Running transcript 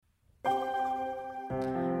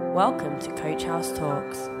Welcome to Coach House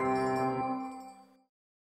Talks.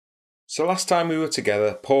 So last time we were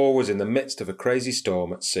together, Paul was in the midst of a crazy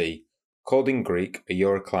storm at sea, called in Greek a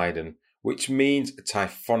Euroclydon, which means a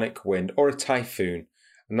typhonic wind or a typhoon,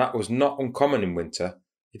 and that was not uncommon in winter.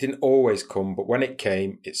 It didn't always come, but when it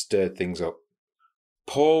came, it stirred things up.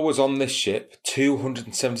 Paul was on this ship,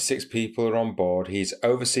 276 people are on board. He's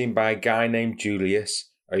overseen by a guy named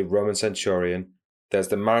Julius, a Roman centurion. There's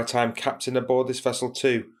the maritime captain aboard this vessel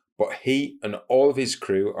too, but he and all of his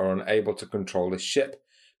crew are unable to control this ship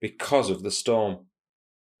because of the storm.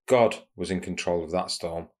 God was in control of that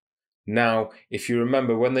storm. Now, if you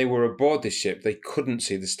remember, when they were aboard this ship, they couldn't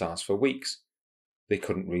see the stars for weeks. They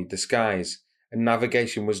couldn't read the skies, and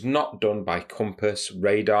navigation was not done by compass,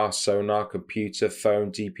 radar, sonar, computer,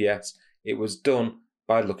 phone, GPS. It was done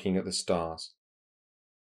by looking at the stars.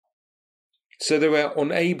 So they were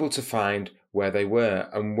unable to find where they were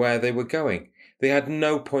and where they were going. They had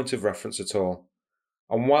no point of reference at all.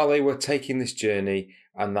 And while they were taking this journey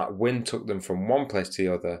and that wind took them from one place to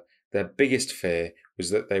the other, their biggest fear was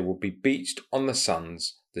that they would be beached on the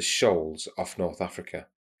sands, the shoals off North Africa.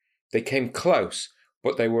 They came close,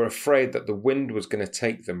 but they were afraid that the wind was going to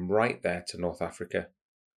take them right there to North Africa.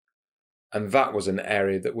 And that was an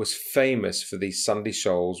area that was famous for these sandy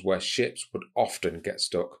shoals where ships would often get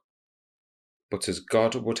stuck. But as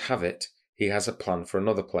God would have it, he has a plan for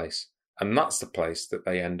another place, and that's the place that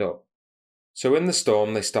they end up. So in the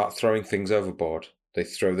storm, they start throwing things overboard. They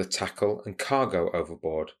throw the tackle and cargo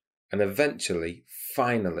overboard, and eventually,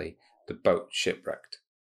 finally, the boat shipwrecked.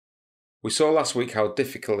 We saw last week how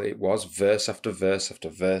difficult it was, verse after verse after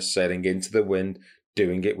verse, sailing into the wind,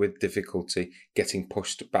 doing it with difficulty, getting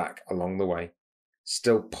pushed back along the way.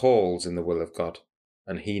 Still, Paul's in the will of God,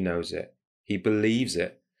 and he knows it. He believes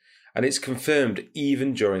it, and it's confirmed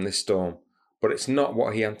even during this storm, but it's not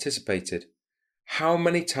what he anticipated. How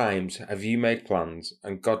many times have you made plans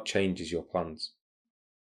and God changes your plans?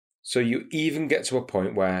 So you even get to a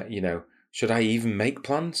point where, should I even make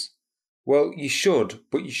plans? Well, you should,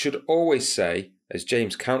 but you should always say, as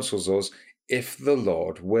James counsels us, if the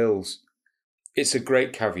Lord wills. It's a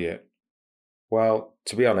great caveat. Well,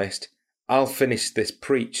 to be honest, I'll finish this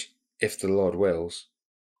preach if the Lord wills.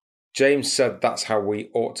 James said that's how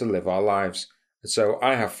we ought to live our lives, and so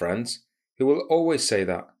I have friends who will always say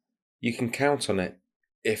that. You can count on it,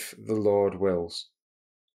 if the Lord wills.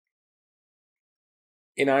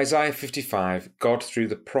 In Isaiah 55, God through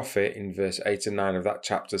the prophet in verse 8 and 9 of that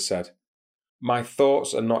chapter said, "My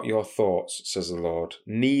thoughts are not your thoughts, says the Lord,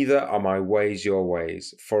 neither are my ways your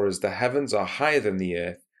ways. For as the heavens are higher than the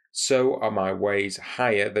earth, so are my ways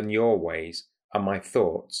higher than your ways, and my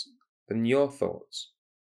thoughts than your thoughts."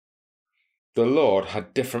 The Lord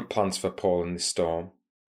had different plans for Paul in this storm.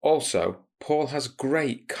 Also, Paul has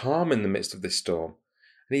great calm in the midst of this storm,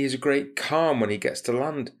 and he has great calm when he gets to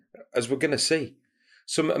land, as we're going to see.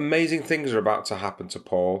 Some amazing things are about to happen to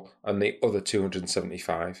Paul and the other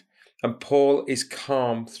 275, and Paul is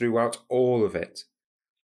calm throughout all of it.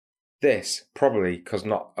 This probably because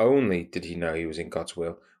not only did he know he was in God's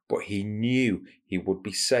will, but he knew he would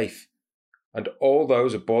be safe, and all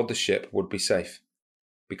those aboard the ship would be safe,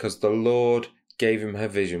 because the Lord gave him a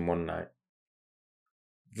vision one night.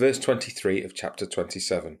 Verse 23 of chapter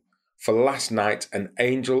 27. "For last night an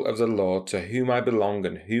angel of the Lord, to whom I belong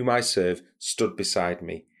and whom I serve, stood beside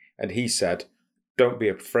me. And he said, 'Don't be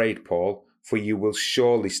afraid, Paul, for you will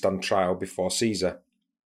surely stand trial before Caesar.'"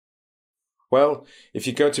 Well, if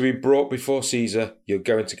you're going to be brought before Caesar, you're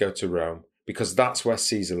going to go to Rome, because that's where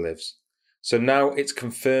Caesar lives. So now it's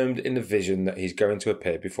confirmed in the vision that he's going to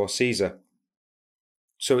appear before Caesar.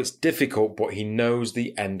 So it's difficult, but he knows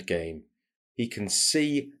the end game. He can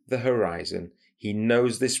see the horizon. He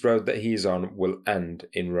knows this road that he is on will end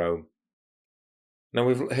in Rome. Now,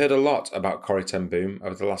 we've heard a lot about Corrie ten Boom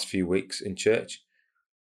over the last few weeks in church.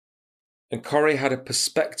 And Corrie had a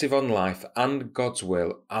perspective on life and God's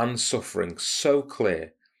will and suffering so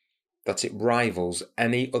clear that it rivals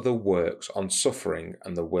any other works on suffering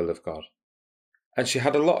and the will of God. And she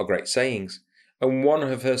had a lot of great sayings. And one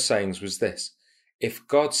of her sayings was this: "If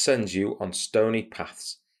God sends you on stony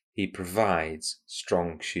paths, he provides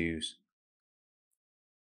strong shoes."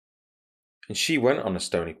 And she went on a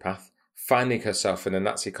stony path, finding herself in a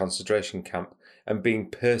Nazi concentration camp and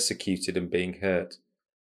being persecuted and being hurt.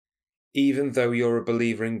 Even though you're a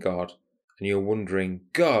believer in God and you're wondering,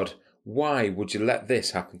 "God, why would you let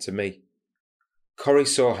this happen to me?" Corrie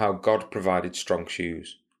saw how God provided strong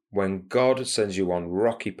shoes. When God sends you on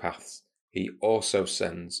rocky paths, he also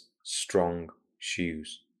sends strong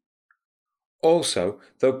shoes. Also,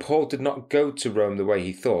 though Paul did not go to Rome the way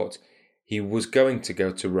he thought, he was going to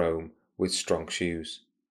go to Rome with strong shoes.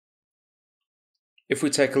 If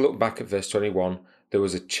we take a look back at verse 21, there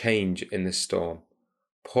was a change in this storm.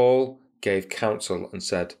 Paul gave counsel and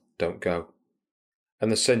said, "Don't go."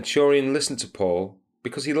 And the centurion listened to Paul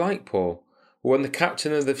because he liked Paul. When the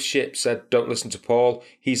captain of the ship said, "Don't listen to Paul,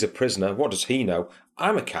 he's a prisoner, what does he know?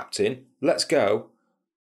 I'm a captain, let's go."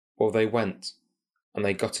 Well, they went, and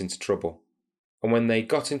they got into trouble. And when they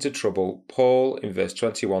got into trouble, Paul, in verse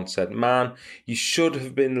 21, said, "Man, you should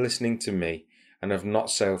have been listening to me and have not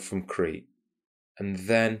sailed from Crete." And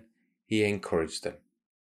then he encouraged them.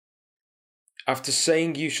 After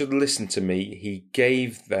saying you should listen to me, he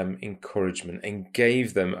gave them encouragement and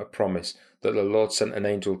gave them a promise that the Lord sent an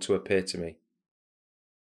angel to appear to me.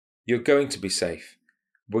 You're going to be safe.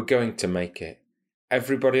 We're going to make it.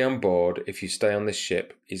 Everybody on board, if you stay on this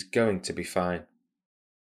ship, is going to be fine.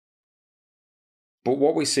 But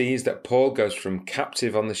what we see is that Paul goes from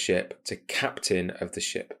captive on the ship to captain of the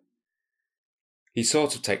ship. He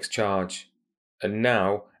sort of takes charge, and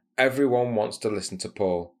now everyone wants to listen to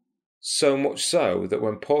Paul. So much so that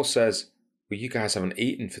when Paul says, "Well, you guys haven't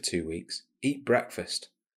eaten for 2 weeks, eat breakfast,"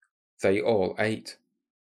 they all ate.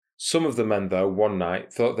 Some of the men, though, one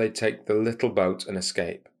night thought they'd take the little boat and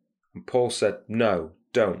escape. And Paul said, "No,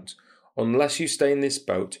 don't. Unless you stay in this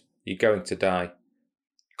boat, you're going to die.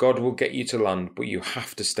 God will get you to land, but you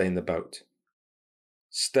have to stay in the boat.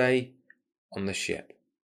 Stay on the ship."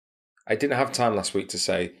 I didn't have time last week to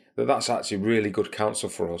say that that's actually really good counsel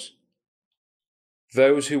for us.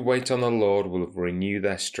 Those who wait on the Lord will renew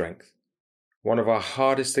their strength. One of our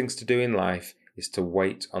hardest things to do in life is to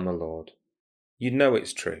wait on the Lord. You know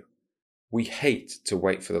it's true. We hate to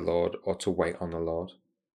wait for the Lord or to wait on the Lord.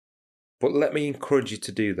 But let me encourage you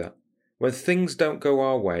to do that. When things don't go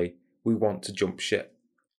our way, we want to jump ship.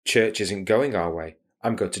 Church isn't going our way.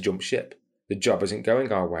 I'm going to jump ship. The job isn't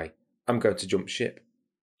going our way. I'm going to jump ship.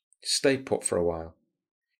 Stay put for a while.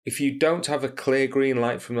 If you don't have a clear green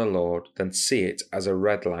light from the Lord, then see it as a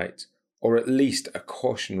red light, or at least a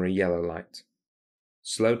cautionary yellow light.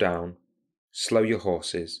 Slow down, slow your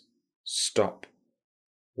horses, stop,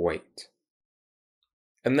 wait.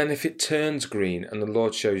 And then if it turns green and the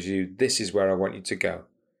Lord shows you, "This is where I want you to go,"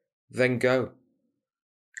 then go.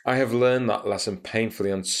 I have learned that lesson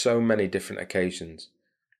painfully on so many different occasions.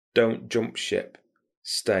 Don't jump ship,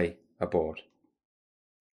 stay aboard.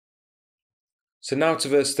 So now to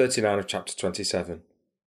verse 39 of chapter 27,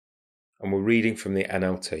 and we're reading from the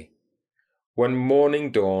NLT. When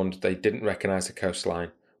morning dawned, they didn't recognise the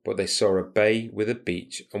coastline, but they saw a bay with a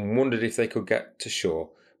beach and wondered if they could get to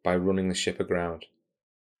shore by running the ship aground.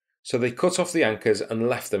 So they cut off the anchors and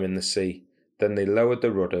left them in the sea. Then they lowered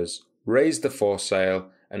the rudders, raised the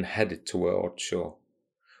foresail, and headed toward shore.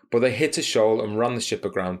 But they hit a shoal and ran the ship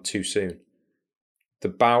aground too soon. The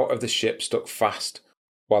bow of the ship stuck fast,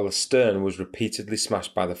 while the stern was repeatedly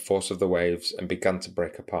smashed by the force of the waves and began to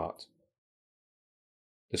break apart.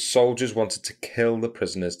 The soldiers wanted to kill the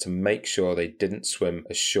prisoners to make sure they didn't swim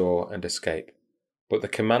ashore and escape, but the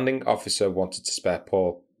commanding officer wanted to spare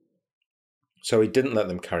Paul, so he didn't let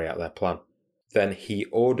them carry out their plan. Then he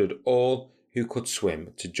ordered all who could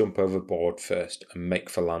swim to jump overboard first and make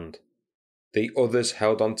for land. The others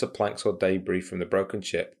held on to planks or debris from the broken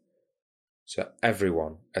ship, so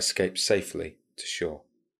everyone escaped safely to shore.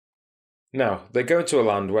 Now, they go into a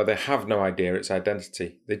land where they have no idea its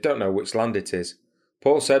identity. They don't know which land it is.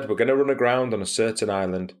 Paul said, "We're going to run aground on a certain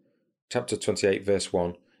island." Chapter 28, verse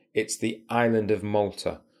 1. It's the island of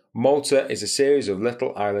Malta. Malta is a series of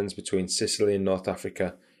little islands between Sicily and North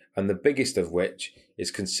Africa, and the biggest of which is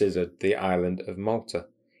considered the island of Malta.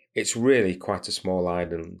 It's really quite a small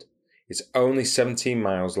island. It's only 17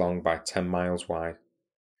 miles long by 10 miles wide.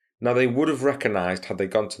 Now they would have recognised had they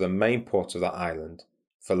gone to the main port of that island,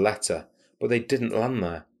 Valletta, but they didn't land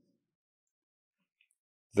there.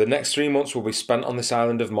 The next 3 months will be spent on this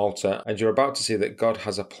island of Malta, and you're about to see that God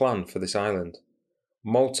has a plan for this island.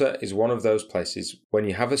 Malta is one of those places when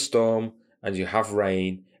you have a storm and you have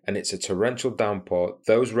rain and it's a torrential downpour,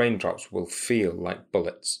 those raindrops will feel like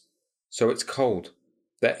bullets. So it's cold.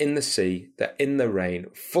 They're in the sea, they're in the rain,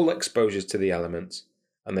 full exposure to the elements,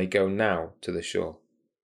 and they go now to the shore.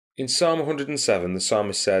 In Psalm 107, the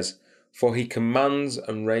psalmist says, "For he commands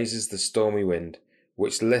and raises the stormy wind,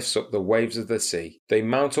 which lifts up the waves of the sea. They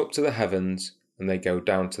mount up to the heavens, and they go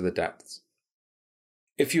down to the depths."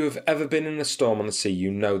 If you have ever been in a storm on the sea,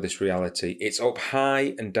 you know this reality. It's up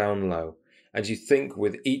high and down low, and you think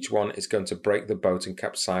with each one it's going to break the boat and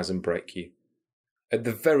capsize and break you. At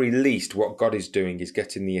the very least, what God is doing is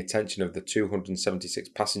getting the attention of the 276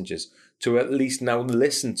 passengers to at least now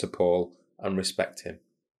listen to Paul and respect him.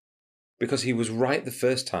 Because he was right the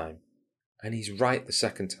first time, and he's right the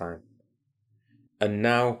second time. And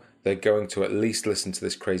now they're going to at least listen to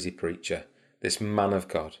this crazy preacher, this man of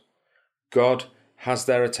God. God has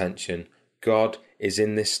their attention. God is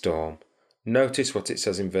in this storm. Notice what it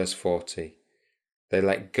says in verse 40. They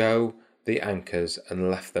let go the anchors and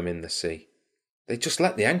left them in the sea. They just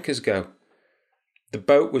let the anchors go. The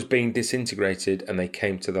boat was being disintegrated and they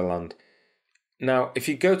came to the land. Now, if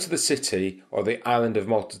you go to the city or the island of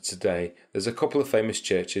Malta today, there's a couple of famous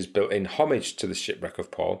churches built in homage to the shipwreck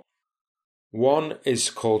of Paul. One is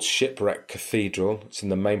called Shipwreck Cathedral. It's in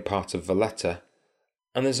the main part of Valletta.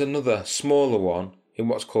 And there's another, smaller one in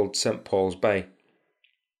what's called St. Paul's Bay,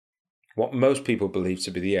 what most people believe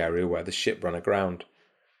to be the area where the ship ran aground.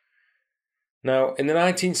 Now, in the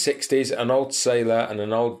 1960s, an old sailor and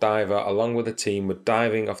an old diver, along with a team, were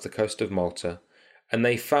diving off the coast of Malta, and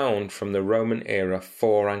they found from the Roman era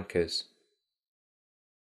 4 anchors.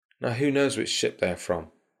 Now, who knows which ship they're from?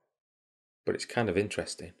 But it's kind of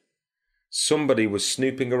interesting. Somebody was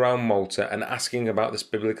snooping around Malta and asking about this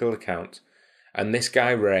biblical account, and this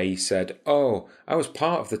guy Ray said, "Oh, I was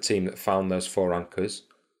part of the team that found those 4 anchors,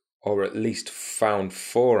 or at least found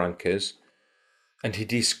 4 anchors." And he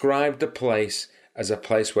described the place as a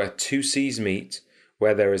place where 2 seas meet,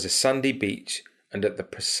 where there is a sandy beach and at the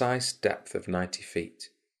precise depth of 90 feet.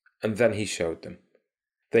 And then he showed them.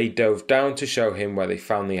 They dove down to show him where they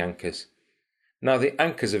found the anchors. Now the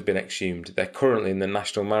anchors have been exhumed. They're currently in the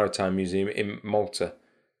National Maritime Museum in Malta.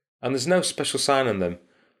 And there's no special sign on them.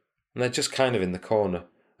 And they're just kind of in the corner.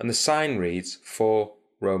 And the sign reads 4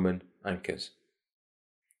 Roman anchors.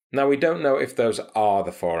 Now we don't know if those are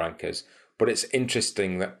the 4 anchors, but it's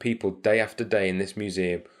interesting that people day after day in this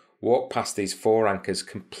museum walk past these 4 anchors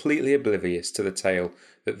completely oblivious to the tale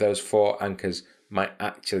that those 4 anchors might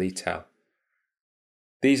actually tell.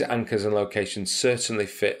 These anchors and locations certainly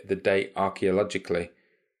fit the date archaeologically.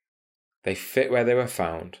 They fit where they were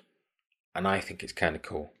found, and I think it's kind of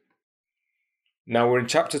cool. Now we're in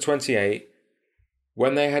chapter 28.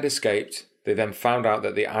 When they had escaped, they then found out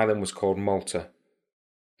that the island was called Malta.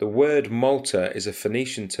 The word Malta is a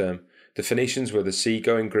Phoenician term. The Phoenicians were the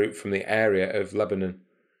seagoing group from the area of Lebanon,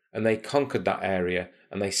 and they conquered that area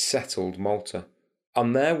and they settled Malta.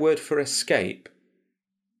 And their word for escape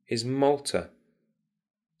is Malta.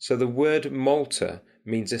 So the word Malta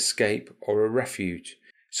means escape or a refuge.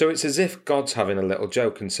 So it's as if God's having a little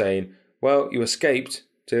joke and saying, well, you escaped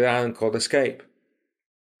to the island called Escape.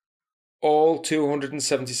 All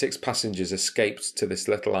 276 passengers escaped to this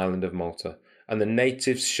little island of Malta, and the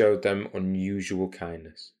natives showed them unusual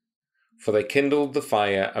kindness. For they kindled the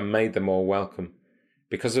fire and made them all welcome,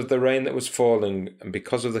 because of the rain that was falling and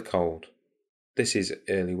because of the cold. This is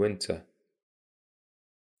early winter.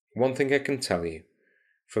 One thing I can tell you,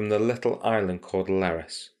 from the little island called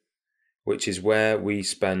Laris, which is where we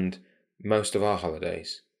spend most of our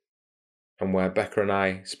holidays, and where Becca and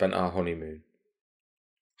I spent our honeymoon,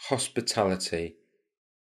 hospitality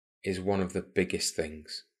is one of the biggest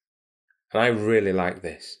things. And I really like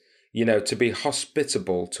this. You know, to be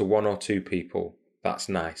hospitable to 1 or 2 people, that's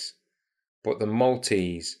nice. But the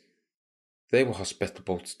Maltese, they were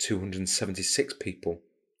hospitable to 276 people,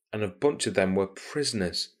 and a bunch of them were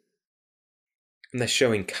prisoners. And they're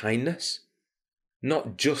showing kindness.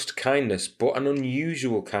 Not just kindness, but an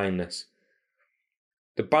unusual kindness.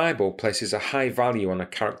 The Bible places a high value on a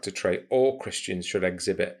character trait all Christians should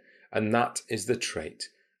exhibit, and that is the trait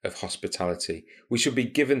of hospitality. We should be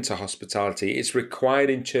given to hospitality. It's required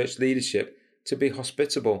in church leadership to be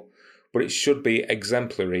hospitable, but it should be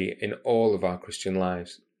exemplary in all of our Christian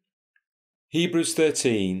lives. Hebrews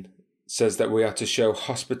 13 says that we are to show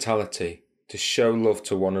hospitality, to show love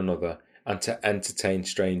to one another, and to entertain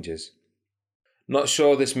strangers. Not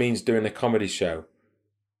sure this means doing a comedy show,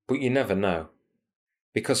 but you never know.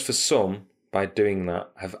 Because for some, by doing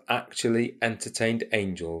that, have actually entertained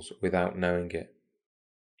angels without knowing it.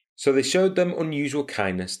 So they showed them unusual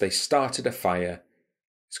kindness. They started a fire.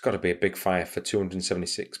 It's got to be a big fire for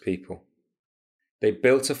 276 people. They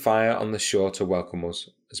built a fire on the shore to welcome us.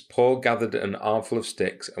 As Paul gathered an armful of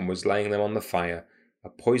sticks and was laying them on the fire, a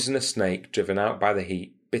poisonous snake, driven out by the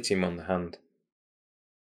heat, bit him on the hand.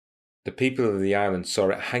 The people of the island saw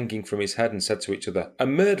it hanging from his head and said to each other, "A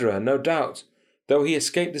murderer, no doubt. Though he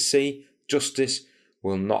escaped the sea, justice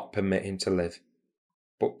will not permit him to live."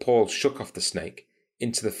 But Paul shook off the snake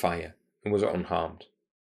into the fire and was unharmed.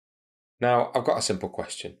 Now, I've got a simple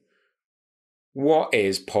question. What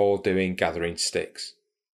is Paul doing gathering sticks?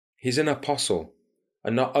 He's an apostle,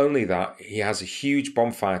 and not only that, he has a huge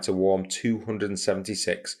bonfire to warm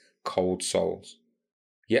 276 cold souls.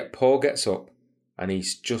 Yet Paul gets up and he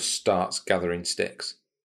just starts gathering sticks.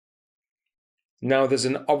 Now, there's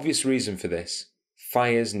an obvious reason for this.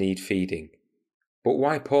 Fires need feeding. But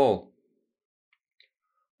why Paul?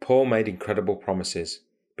 Paul made incredible promises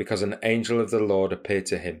because an angel of the Lord appeared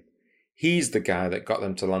to him. He's the guy that got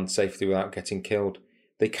them to land safely without getting killed.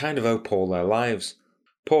 They kind of owe Paul their lives.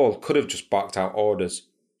 Paul could have just barked out orders.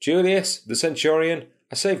 Julius, the centurion,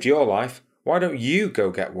 I saved your life. Why don't you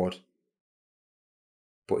go get wood?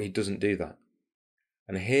 But he doesn't do that.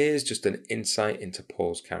 And here's just an insight into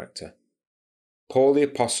Paul's character. Paul the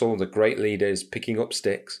apostle, the great leader, is picking up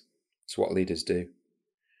sticks. It's what leaders do.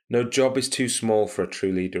 No job is too small for a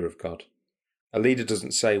true leader of God. A leader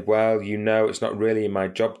doesn't say, well, it's not really in my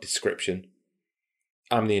job description.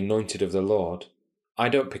 I'm the anointed of the Lord. I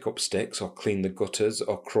don't pick up sticks or clean the gutters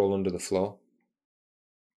or crawl under the floor.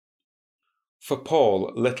 For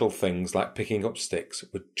Paul, little things like picking up sticks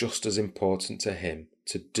were just as important to him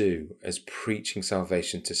to do as preaching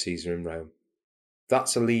salvation to Caesar in Rome.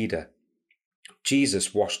 That's a leader.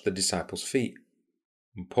 Jesus washed the disciples' feet.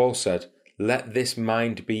 And Paul said, let this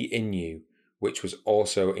mind be in you, which was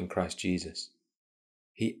also in Christ Jesus.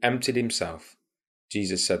 He emptied himself.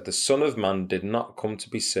 Jesus said, the Son of Man did not come to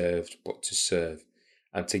be served, but to serve,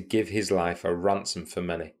 and to give his life a ransom for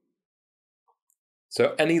many.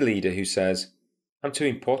 So any leader who says, I'm too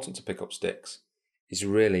important to pick up sticks, is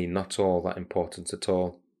really not all that important at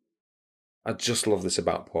all. I just love this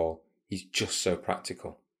about Paul. He's just so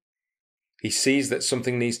practical. He sees that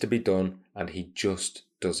something needs to be done, and he just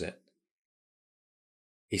does it.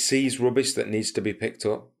 He sees rubbish that needs to be picked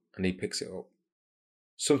up, and he picks it up.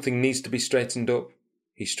 Something needs to be straightened up,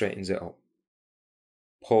 he straightens it up.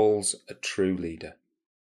 Paul's a true leader.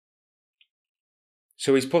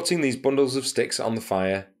 So he's putting these bundles of sticks on the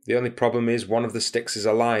fire. The only problem is one of the sticks is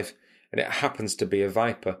alive, and it happens to be a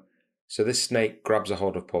viper. So this snake grabs a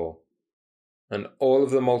hold of Paul. And all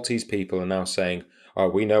of the Maltese people are now saying, oh,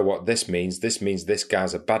 we know what this means. This means this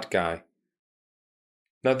guy's a bad guy.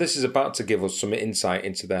 Now this is about to give us some insight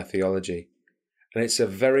into their theology. And it's a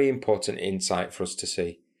very important insight for us to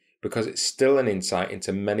see, because it's still an insight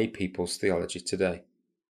into many people's theology today.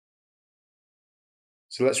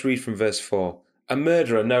 So let's read from verse 4. A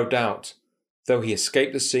murderer, no doubt. Though he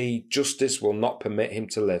escaped the sea, justice will not permit him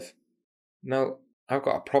to live. Now, I've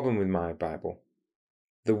got a problem with my Bible.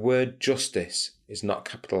 The word justice is not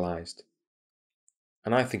capitalized.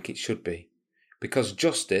 And I think it should be. Because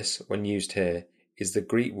justice, when used here, is the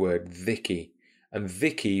Greek word Dike. And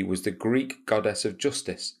Dike was the Greek goddess of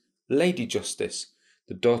justice, Lady Justice,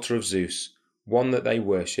 the daughter of Zeus, one that they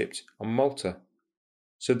worshipped on Malta.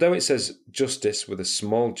 So though it says justice with a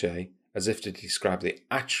small j, as if to describe the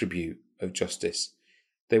attribute of justice,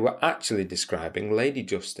 they were actually describing Lady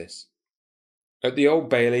Justice. At the Old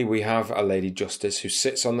Bailey we have a Lady Justice who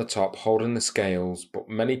sits on the top holding the scales, but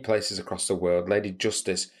many places across the world Lady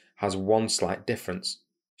Justice has one slight difference.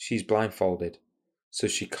 She's blindfolded, so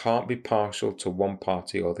she can't be partial to one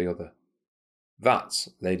party or the other. That's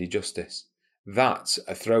Lady Justice. That's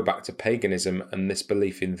a throwback to paganism and this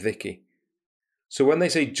belief in Dike. So when they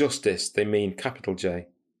say justice, they mean capital J.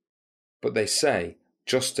 But they say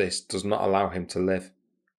justice does not allow him to live.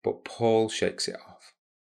 But Paul shakes it off.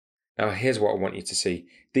 Now here's what I want you to see.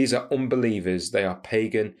 These are unbelievers, they are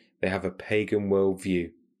pagan, they have a pagan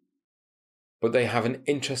worldview. But they have an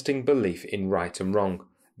interesting belief in right and wrong.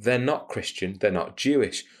 They're not Christian, they're not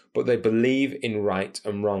Jewish, but they believe in right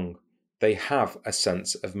and wrong. They have a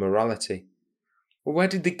sense of morality. Well, where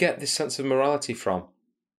did they get this sense of morality from?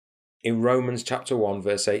 In Romans chapter 1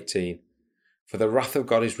 verse 18, for the wrath of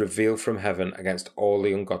God is revealed from heaven against all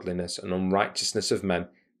the ungodliness and unrighteousness of men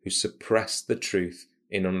who suppress the truth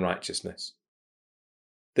in unrighteousness.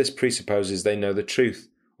 This presupposes they know the truth,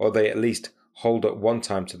 or they at least hold at one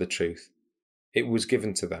time to the truth. It was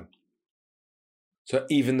given to them. So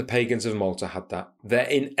even the pagans of Malta had that. They're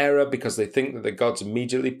in error because they think that the gods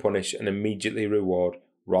immediately punish and immediately reward,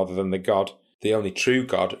 rather than the God, the only true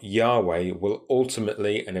God, Yahweh, will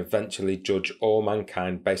ultimately and eventually judge all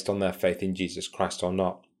mankind based on their faith in Jesus Christ or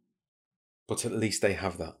not. But at least they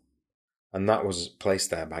have that. And that was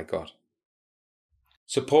placed there by God.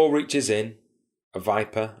 So Paul reaches in, a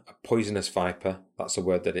viper, a poisonous viper, that's a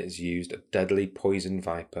word that it is used, a deadly poison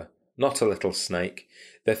viper, not a little snake.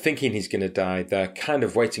 They're thinking he's going to die, they're kind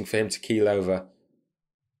of waiting for him to keel over.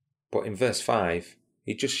 But in verse 5,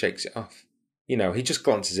 he just shakes it off. He just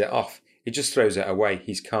glances it off. He just throws it away.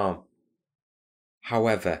 He's calm.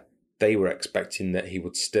 However, they were expecting that he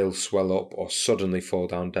would still swell up or suddenly fall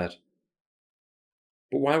down dead.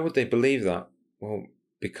 But why would they believe that? Well,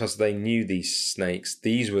 because they knew these snakes.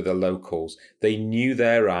 These were the locals. They knew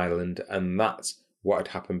their island, and that's what had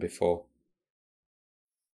happened before.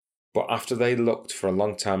 But after they looked for a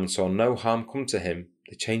long time and saw no harm come to him,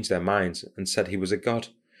 they changed their minds and said he was a god.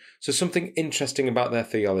 So something interesting about their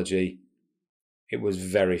theology, it was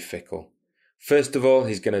very fickle. First of all,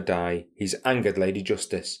 he's going to die. He's angered Lady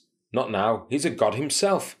Justice. Not now. He's a god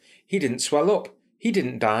himself. He didn't swell up. He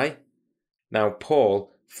didn't die. Now,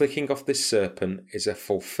 Paul flicking off this serpent is a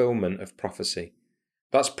fulfillment of prophecy.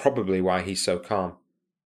 That's probably why he's so calm.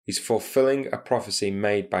 He's fulfilling a prophecy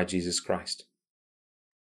made by Jesus Christ.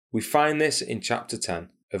 We find this in chapter 10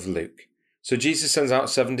 of Luke. So Jesus sends out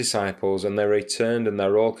 7 disciples and they returned and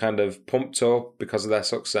they're all kind of pumped up because of their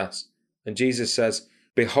success. And Jesus says,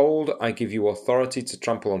 "Behold, I give you authority to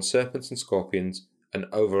trample on serpents and scorpions and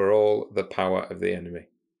over all the power of the enemy.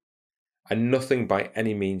 And nothing by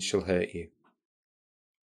any means shall hurt you."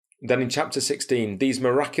 Then in chapter 16, "These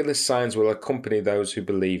miraculous signs will accompany those who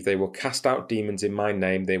believe. They will cast out demons in my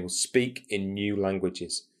name. They will speak in new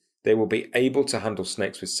languages. They will be able to handle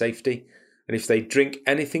snakes with safety. And if they drink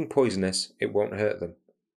anything poisonous, it won't hurt them.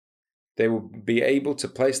 They will be able to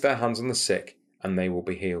place their hands on the sick and they will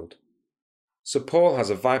be healed." So Paul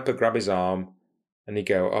has a viper grab his arm and he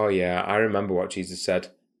go, "Oh yeah, I remember what Jesus said,"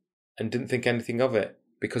 and didn't think anything of it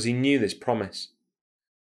because he knew this promise.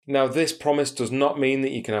 Now, this promise does not mean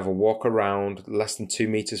that you can have a walk around less than 2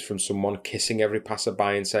 meters from someone, kissing every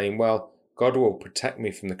passerby and saying, "Well, God will protect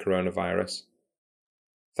me from the coronavirus."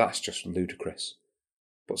 That's just ludicrous.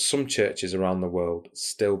 But some churches around the world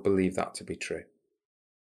still believe that to be true.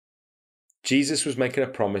 Jesus was making a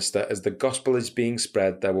promise that as the gospel is being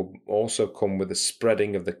spread, there will also come with the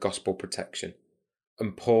spreading of the gospel protection.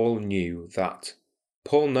 And Paul knew that.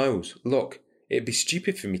 Paul knows, look, it'd be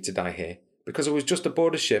stupid for me to die here, because I was just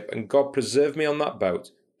aboard a ship and God preserved me on that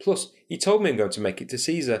boat. Plus, he told me I'm going to make it to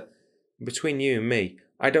Caesar. Between you and me,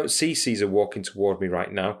 I don't see Caesar walking toward me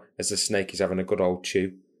right now as the snake is having a good old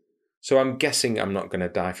chew. So I'm guessing I'm not going to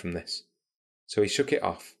die from this. So he shook it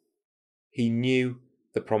off. He knew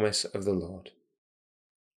the promise of the Lord.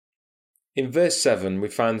 In verse 7, we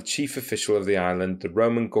find the chief official of the island, the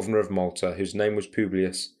Roman governor of Malta, whose name was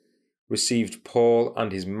Publius, received Paul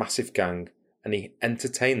and his massive gang, and he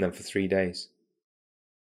entertained them for 3 days.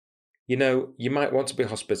 You know, you might want to be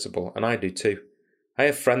hospitable, and I do too. I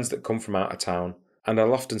have friends that come from out of town, and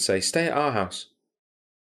I'll often say, "Stay at our house."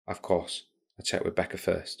 Of course, I check with Becca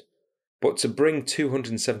first. But to bring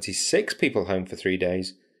 276 people home for 3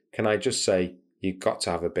 days, can I just say, you've got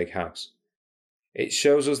to have a big house. It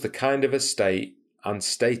shows us the kind of estate and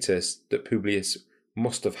status that Publius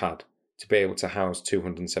must have had to be able to house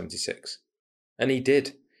 276. And he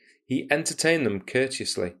did. He entertained them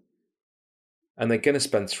courteously. And they're going to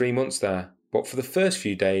spend 3 months there. But for the first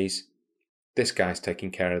few days, this guy's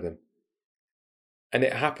taking care of them. And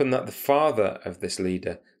it happened that the father of this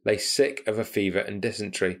leader lay sick of a fever and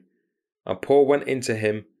dysentery. And Paul went into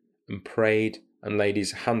him and prayed and laid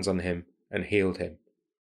his hands on him and healed him.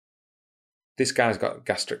 This guy's got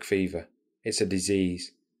gastric fever. It's a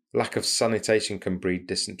disease. Lack of sanitation can breed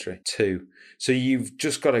dysentery too. So you've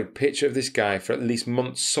just got a picture of this guy for at least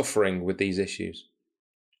months suffering with these issues.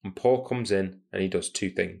 And Paul comes in and he does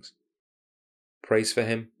 2 things. Prays for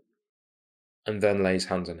him and then lays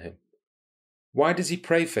hands on him. Why does he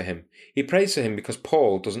pray for him? He prays for him because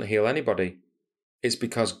Paul doesn't heal anybody. It's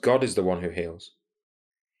because God is the one who heals.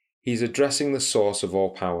 He's addressing the source of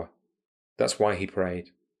all power. That's why he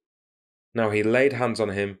prayed. Now he laid hands on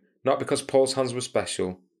him, not because Paul's hands were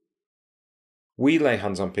special. We lay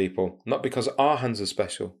hands on people, not because our hands are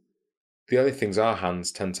special. The only things our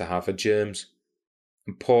hands tend to have are germs.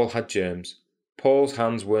 And Paul had germs. Paul's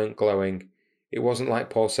hands weren't glowing. It wasn't like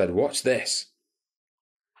Paul said, "Watch this."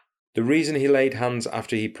 The reason he laid hands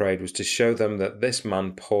after he prayed was to show them that this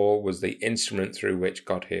man, Paul, was the instrument through which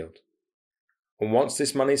God healed. And once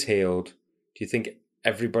this man is healed, do you think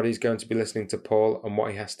everybody's going to be listening to Paul and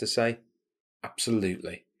what he has to say?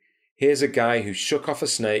 Absolutely. Here's a guy who shook off a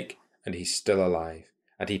snake and he's still alive.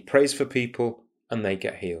 And he prays for people and they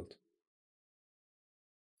get healed.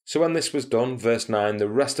 So when this was done, verse 9, the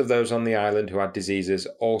rest of those on the island who had diseases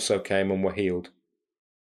also came and were healed.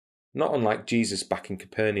 Not unlike Jesus back in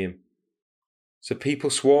Capernaum. So people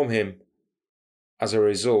swarm him. As a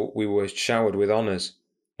result, we were showered with honours.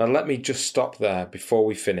 Now let me just stop there before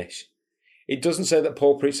we finish. It doesn't say that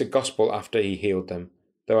Paul preached the gospel after he healed them,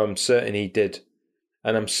 though I'm certain he did.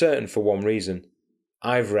 And I'm certain for one reason.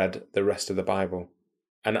 I've read the rest of the Bible,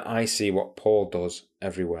 and I see what Paul does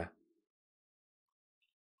everywhere.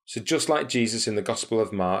 So just like Jesus in the Gospel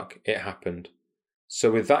of Mark, it happened.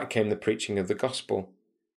 So with that came the preaching of the gospel.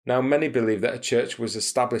 Now many believe that a church was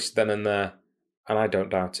established then and there, and I don't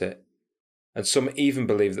doubt it. And some even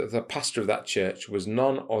believe that the pastor of that church was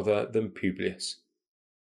none other than Publius.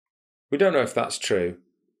 We don't know if that's true,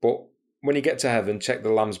 but when you get to heaven, check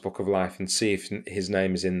the Lamb's Book of Life and see if his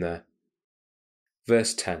name is in there.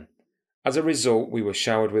 Verse 10. As a result, we were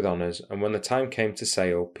showered with honours, and when the time came to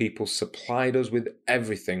sail, people supplied us with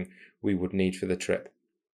everything we would need for the trip.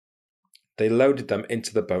 They loaded them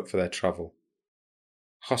into the boat for their travel.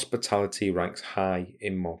 Hospitality ranks high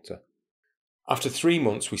in Malta. After 3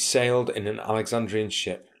 months, we sailed in an Alexandrian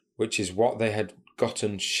ship, which is what they had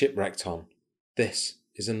gotten shipwrecked on. This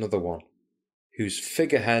is another one, whose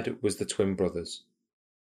figurehead was the twin brothers.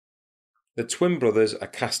 The twin brothers are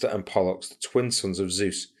Castor and Pollux, the twin sons of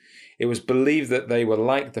Zeus. It was believed that they were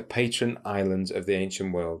like the patron islands of the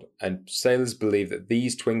ancient world, and sailors believed that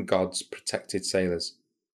these twin gods protected sailors.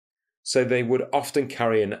 So they would often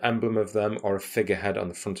carry an emblem of them or a figurehead on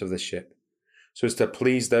the front of the ship, so as to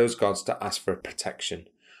please those gods to ask for protection,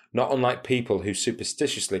 not unlike people who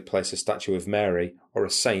superstitiously place a statue of Mary or a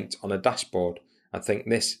saint on a dashboard and think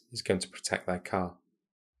this is going to protect their car.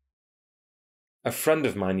 A friend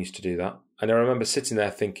of mine used to do that, and I remember sitting there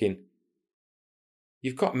thinking,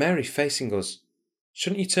 "You've got Mary facing us.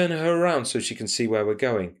 Shouldn't you turn her around so she can see where we're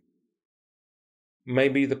going?"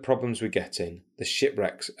 Maybe the problems we get in, the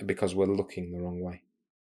shipwrecks, are because we're looking the wrong way.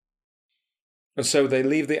 And so they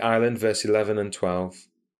leave the island, verse 11 and 12.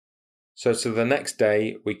 So the next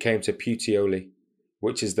day we came to Puteoli,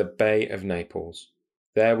 which is the Bay of Naples.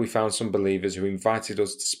 There we found some believers who invited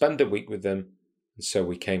us to spend a week with them, and so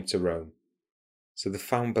we came to Rome. So they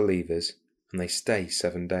found believers, and they stay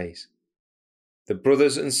 7 days. The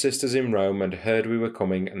brothers and sisters in Rome had heard we were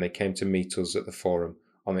coming, and they came to meet us at the Forum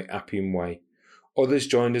on the Appian Way. Others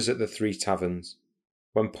joined us at the 3 taverns.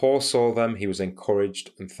 When Paul saw them, he was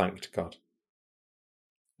encouraged and thanked God.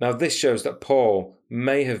 Now this shows that Paul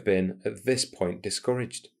may have been, at this point,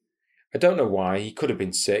 discouraged. I don't know why. He could have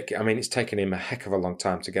been sick. I mean, it's taken him a heck of a long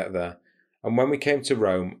time to get there. And when we came to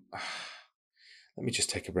Rome, let me just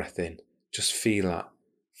take a breath in. Just feel that.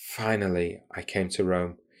 Finally, I came to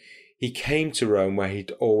Rome. He came to Rome where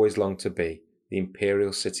he'd always longed to be, the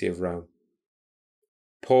imperial city of Rome.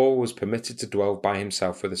 Paul was permitted to dwell by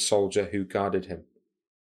himself with a soldier who guarded him.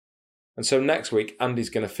 And so next week,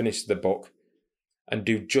 Andy's going to finish the book and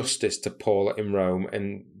do justice to Paul in Rome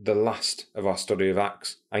in the last of our study of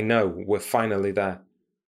Acts. I know, we're finally there.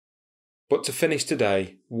 But to finish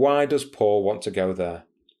today, why does Paul want to go there?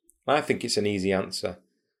 I think it's an easy answer.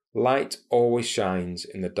 Light always shines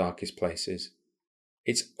in the darkest places.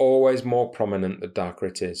 It's always more prominent the darker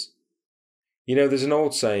it is. You know, there's an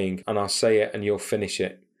old saying, and I'll say it and you'll finish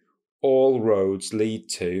it. All roads lead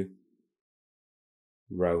to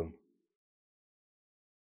Rome.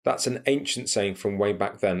 That's an ancient saying from way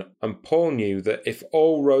back then, and Paul knew that if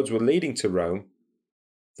all roads were leading to Rome,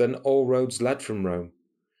 then all roads led from Rome.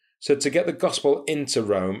 So to get the gospel into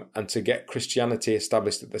Rome and to get Christianity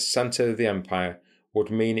established at the centre of the empire would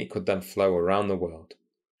mean it could then flow around the world.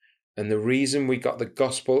 And the reason we got the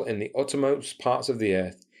gospel in the uttermost parts of the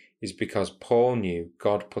earth is because Paul knew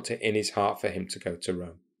God put it in his heart for him to go to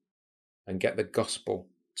Rome and get the gospel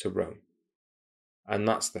to Rome. And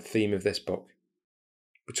that's the theme of this book.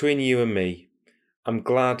 Between you and me, I'm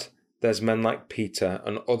glad there's men like Peter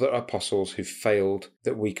and other apostles who failed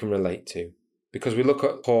that we can relate to, because we look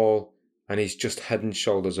at Paul and he's just head and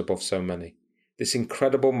shoulders above so many. This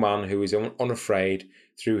incredible man who is unafraid,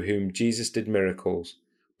 through whom Jesus did miracles,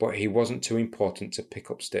 but he wasn't too important to pick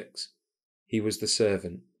up sticks. He was the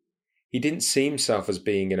servant. He didn't see himself as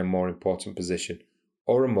being in a more important position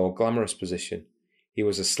or a more glamorous position. He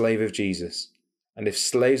was a slave of Jesus. And if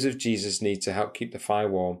slaves of Jesus need to help keep the fire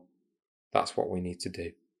warm, that's what we need to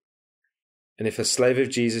do. And if a slave of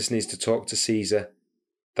Jesus needs to talk to Caesar,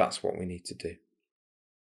 that's what we need to do.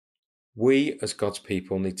 We, as God's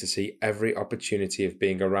people, need to see every opportunity of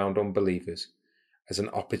being around unbelievers as an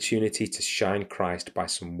opportunity to shine Christ by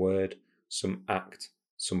some word, some act,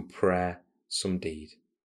 some prayer, some deed.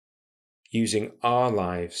 Using our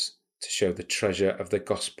lives to show the treasure of the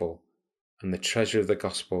gospel. And the treasure of the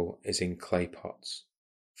gospel is in clay pots,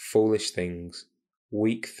 foolish things,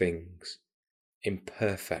 weak things,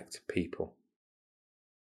 imperfect people.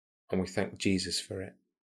 And we thank Jesus for it.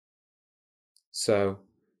 So,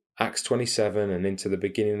 Acts 27 and into the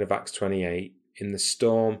beginning of Acts 28, in the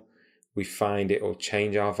storm, we find it will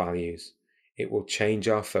change our values, it will change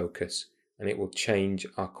our focus, and it will change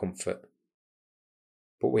our comfort.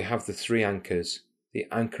 But we have the 3 anchors, the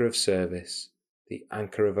anchor of service, the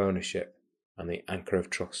anchor of ownership, and the anchor of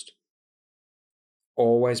trust.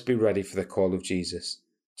 Always be ready for the call of Jesus,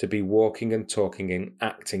 to be walking and talking and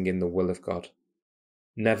acting in the will of God.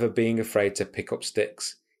 Never being afraid to pick up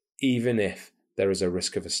sticks, even if there is a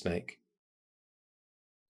risk of a snake.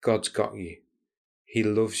 God's got you. He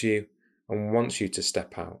loves you and wants you to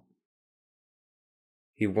step out.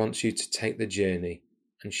 He wants you to take the journey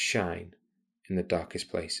and shine in the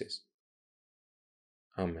darkest places.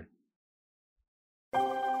 Amen.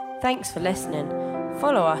 Thanks for listening.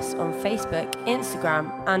 Follow us on Facebook,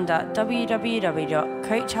 Instagram, and at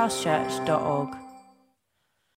www.coachhousechurch.org.